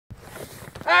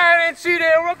NC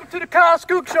there. Welcome to the Kyle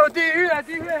Scoop Show. Do you hear that?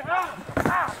 Do you hear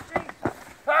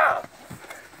that?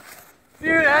 Do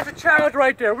you hear that? That's a challenge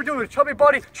right there. We're doing a Chubby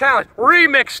Bunny challenge,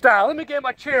 remix style. Let me get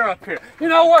my chair up here. You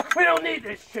know what? We don't need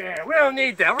this chair. We don't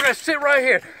need that. We're going to sit right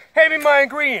here. Hand me my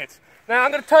ingredients. Now,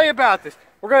 I'm going to tell you about this.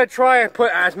 We're going to try and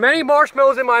put as many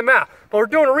marshmallows in my mouth. But we're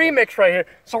doing a remix right here.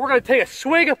 So we're going to take a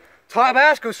swig of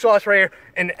Tabasco sauce right here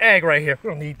and the egg right here.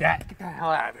 We don't need that. Get the hell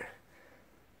out of here.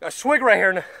 A swig right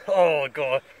here. Oh,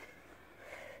 God.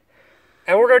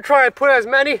 And we're going to try and put as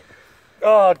many,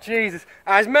 oh, Jesus,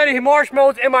 as many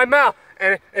marshmallows in my mouth.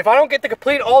 And if I don't get to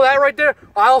complete all that right there,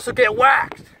 I also get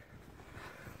waxed.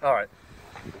 All right.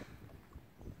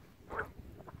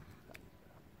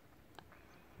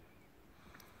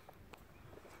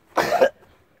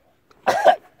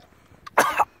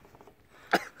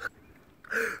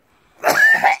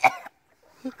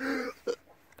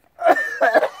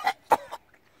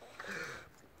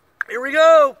 Here we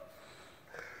go.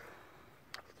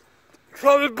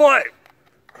 Chubby Bunny.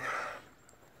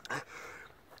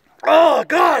 Oh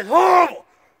God, it's horrible.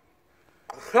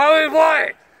 Chubby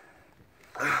Bunny.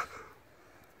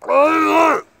 Oh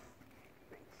Lord.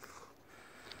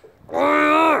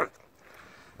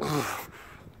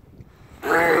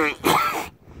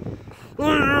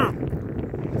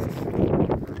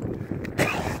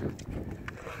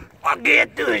 I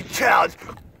can't do this challenge.